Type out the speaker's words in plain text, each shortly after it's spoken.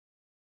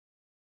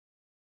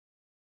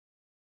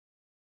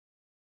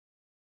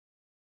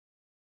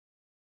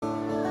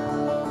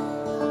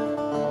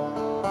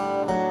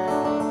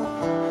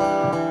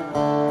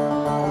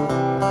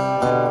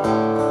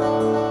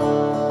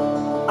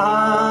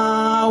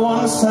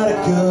once had a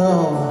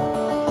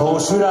girl, or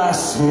should I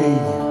say,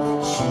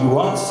 she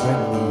once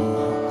had me.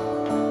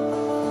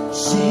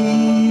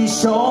 She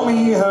showed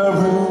me her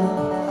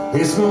room,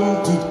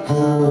 isn't it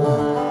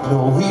good,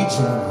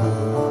 Norwegian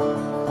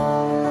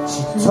room.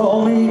 She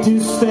told me to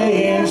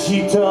stay and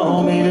she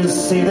told me to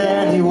sit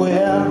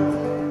anywhere.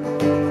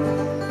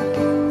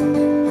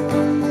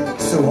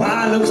 So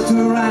I looked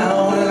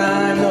around and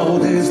I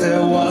noticed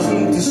there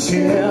wasn't a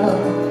chair.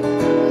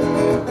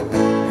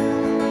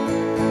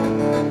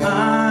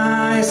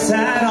 I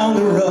sat on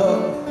the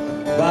rug,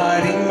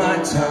 biding my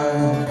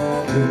time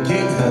to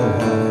give her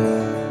one.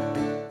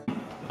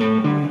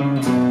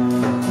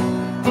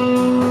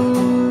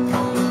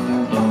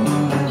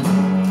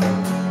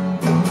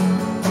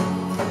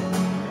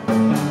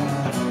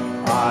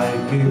 I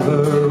give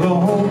her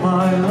all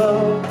my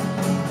love,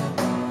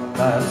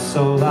 that's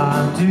all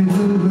I do.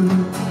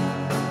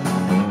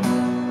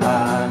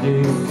 And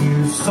if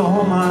you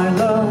saw my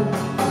love,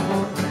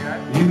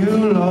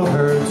 you love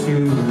her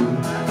too.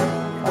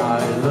 I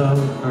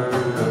love her.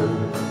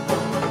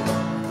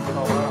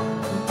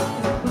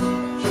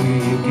 She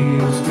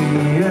gives me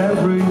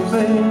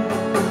everything,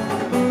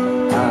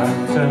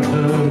 and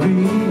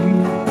tenderly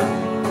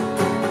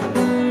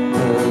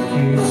her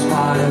keeps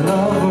my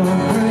love a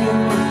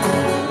ring.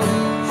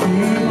 She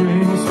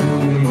brings to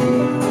me.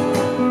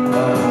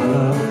 I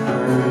love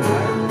her.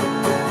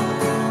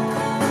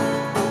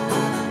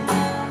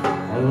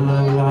 A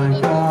love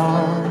like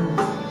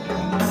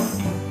ours.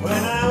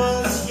 When I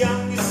was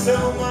young, so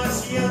much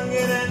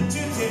younger than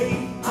today,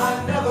 I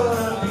never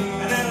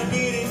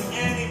needed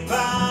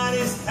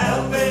anybody's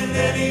help in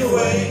any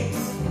way.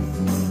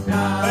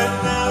 But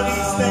now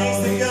these days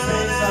they're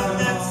gone, and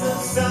that's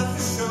some stuff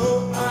for sure.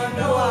 I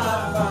know I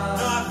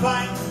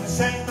find, I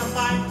change my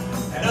mind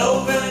and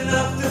open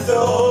up the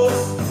doors.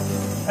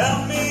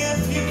 Help me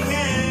if you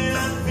can,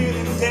 I'm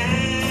feeling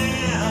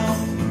down,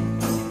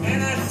 and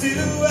I do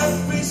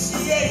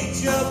appreciate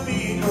your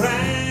being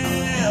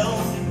around.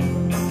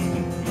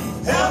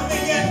 Help me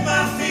get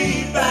my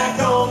feet back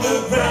on the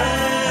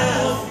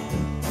ground.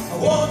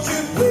 Won't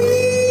you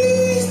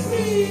please,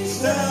 please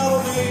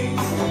tell me?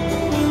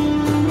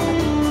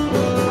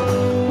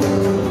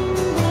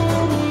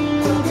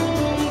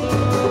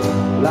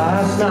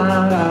 Last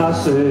night I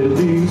said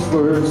these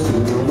words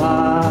to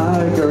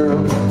my girl.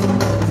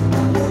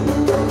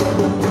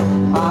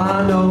 I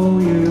know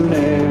you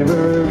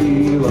never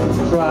even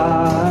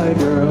tried,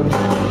 girl.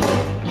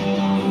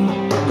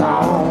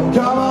 Come on,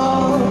 come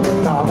on,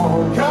 come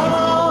on, come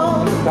on.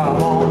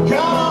 Come on,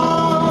 come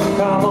on,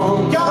 come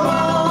on, come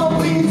on,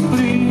 please,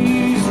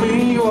 please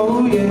me,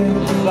 oh yeah,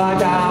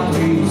 like I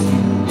please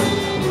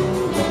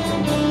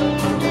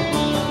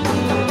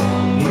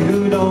you.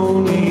 You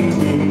don't need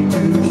me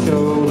to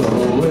show the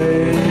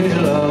way,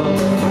 love.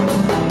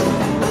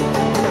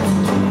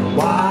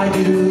 Why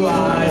do I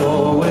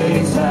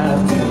always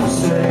have to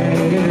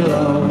say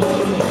love?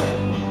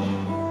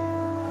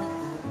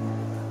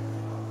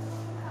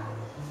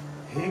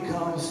 Here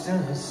comes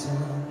the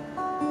sun.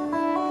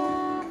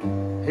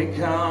 Here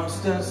comes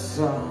the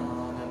sun,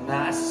 and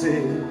I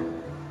say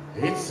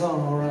it's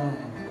alright.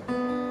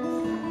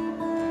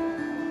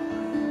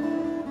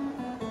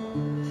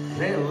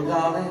 Little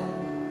darling,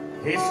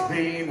 it's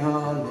been a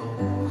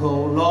long,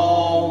 cold,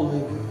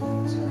 lonely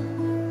winter.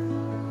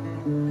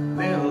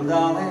 Little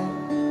darling,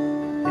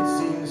 it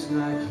seems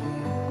like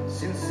years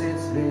since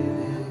it's been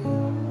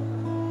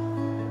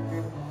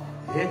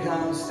here. Here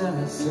comes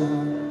the sun.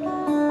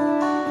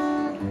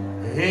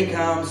 Here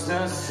comes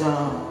the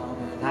sun,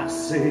 and I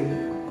say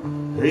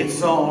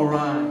it's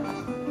alright.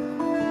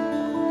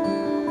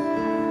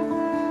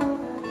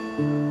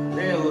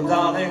 Little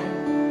darling,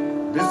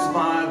 this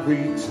might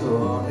be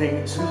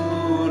turning to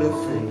the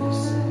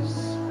faces.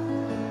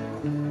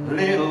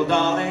 Little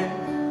darling,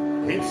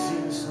 it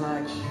seems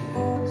like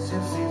years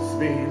since it's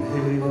been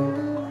here.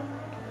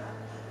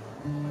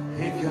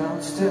 Here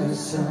comes the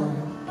sun.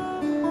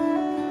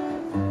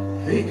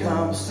 Here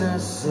comes the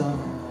sun,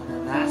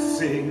 and I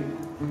say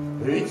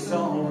it's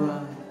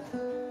alright.